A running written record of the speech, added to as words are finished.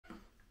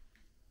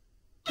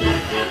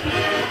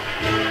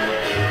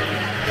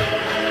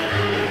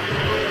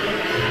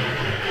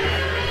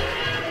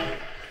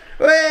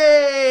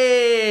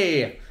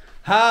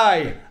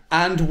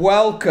and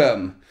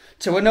welcome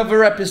to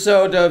another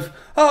episode of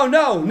Oh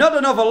no, not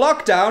another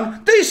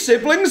lockdown. These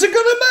siblings are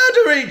gonna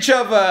murder each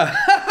other.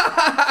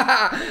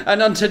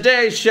 And on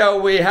today's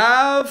show we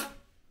have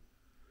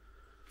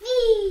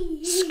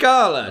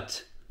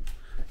Scarlett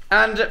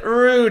and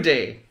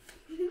Rudy.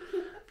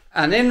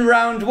 And in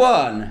round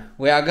one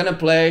we are gonna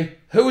play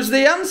Who's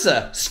the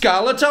Answer?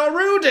 Scarlett or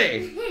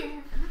Rudy?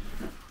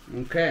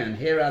 Okay, and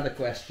here are the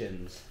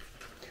questions.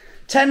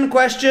 10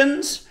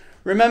 questions.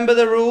 Remember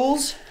the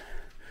rules.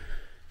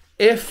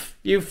 If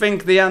you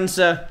think the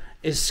answer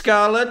is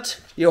Scarlett,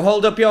 you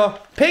hold up your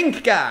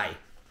pink guy.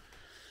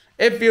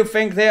 If you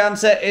think the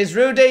answer is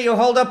Rudy, you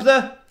hold up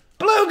the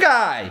blue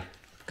guy.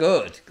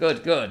 Good,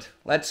 good, good.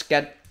 Let's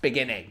get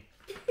beginning.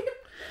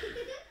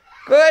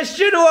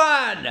 Question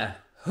 1.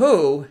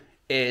 Who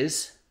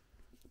is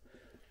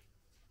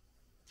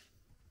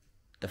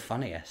the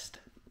funniest?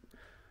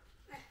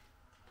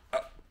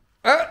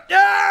 Oh,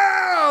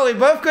 no! We're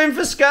both going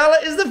for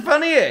Scarlett is the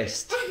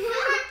funniest.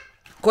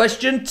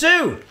 Question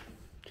 2.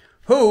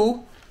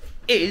 Who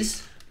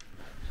is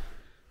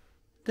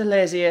the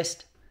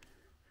laziest?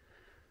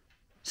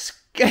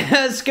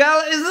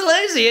 Scarlett is the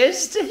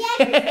laziest? Yes.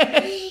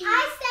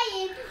 I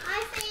stay in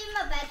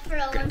my bed for a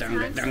long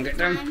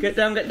time. Get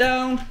down.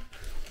 Scarlett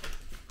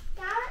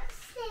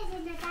stays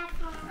in the bed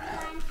for a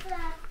long time, so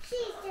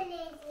she's the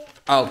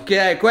laziest.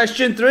 Okay,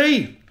 question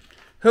 3.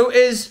 Who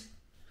is,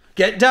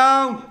 get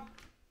down,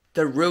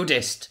 the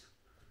rudest?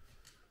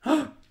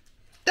 No.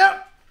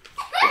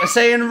 We're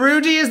saying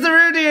Rudy is the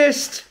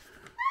rudiest.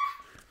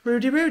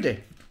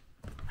 Rudy.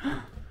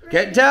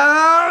 Get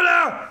down!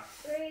 No.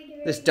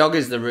 This dog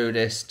is the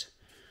rudest.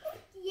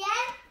 Yeah.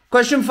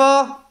 Question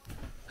 4.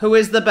 Who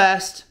is the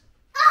best?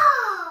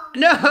 Oh.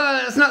 No,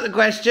 that's not the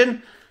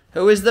question.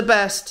 Who is the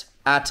best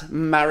at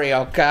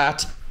Mario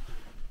Kart?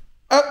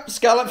 Oh,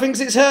 Scarlett thinks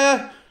it's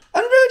her.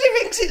 And Rudy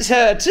thinks it's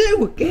her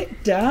too.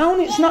 Get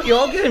down. It's not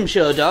your game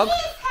show, dog.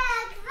 I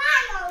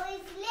always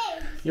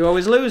lose. You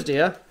always lose, do you?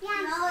 Yeah,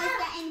 I'm always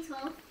getting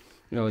 12.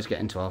 You always get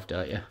in 12,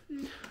 don't you?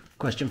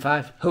 Question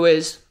 5. Who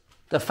is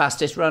the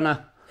fastest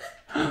runner?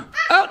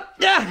 Oh,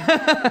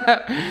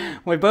 yeah!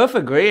 We're both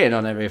agreeing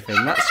on everything.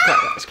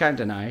 That's kind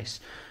of nice.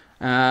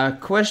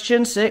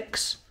 Question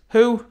 6.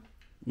 Who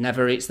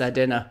never eats their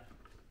dinner?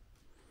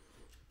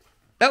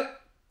 Oh!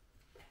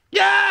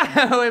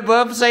 Yeah! We're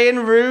both saying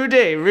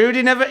Rudy.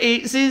 Rudy never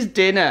eats his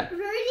dinner.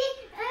 Rudy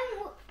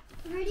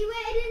waited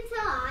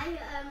until I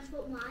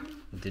put mine.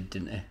 He did,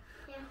 didn't he?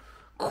 Yeah.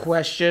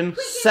 Question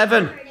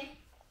 7.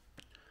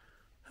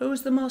 Who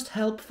is the most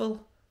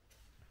helpful?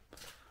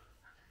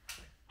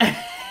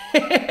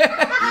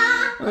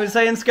 We're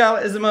saying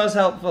Scarlett is the most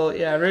helpful.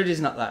 Yeah, Rudy's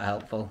not that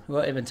helpful. He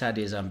won't even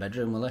tidy his own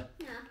bedroom, will he?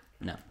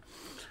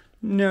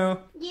 No.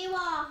 You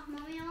are.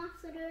 Mummy will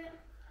have to do it.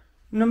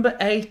 Number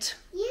 8.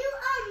 You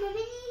are. Mummy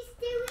needs to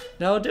do it.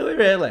 No, do we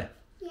really?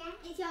 Yeah,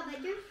 it's your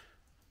bedroom.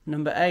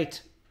 Number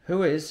 8.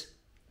 Who is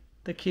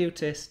the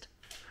cutest?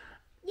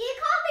 You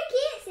call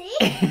me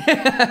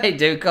cutesy. I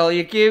do call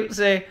you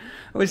cutesy.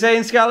 We're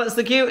saying Scarlett's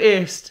the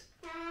cutest.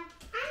 I'm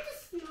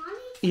the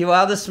smallest. You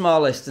are the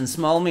smallest, and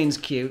small means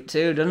cute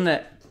too, doesn't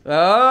it?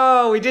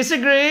 Oh, we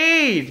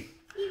disagreed.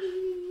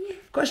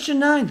 Question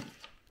 9.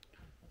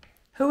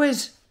 Who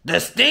is the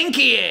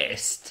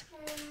stinkiest?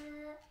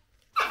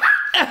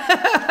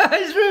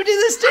 Is Rudy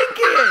the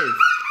stinkiest?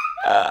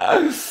 I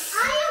always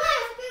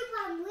poop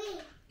on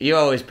wee. You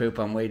always poop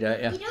on wee, don't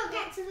you? You don't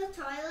get to the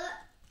toilet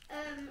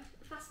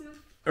fast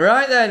enough.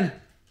 Right then.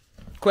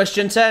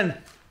 Question 10.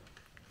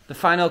 The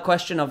final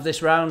question of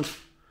this round.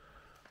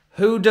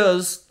 Who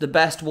does the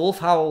best wolf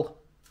howl?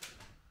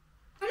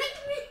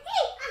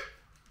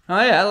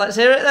 Oh yeah, let's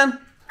hear it then.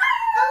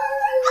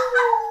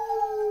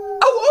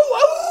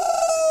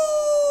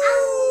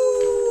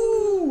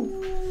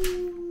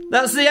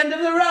 That's the end of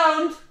the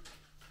round.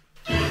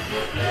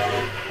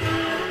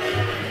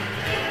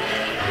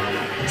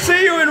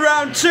 See you in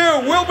round 2.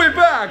 We'll be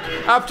back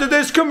after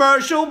this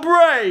commercial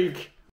break.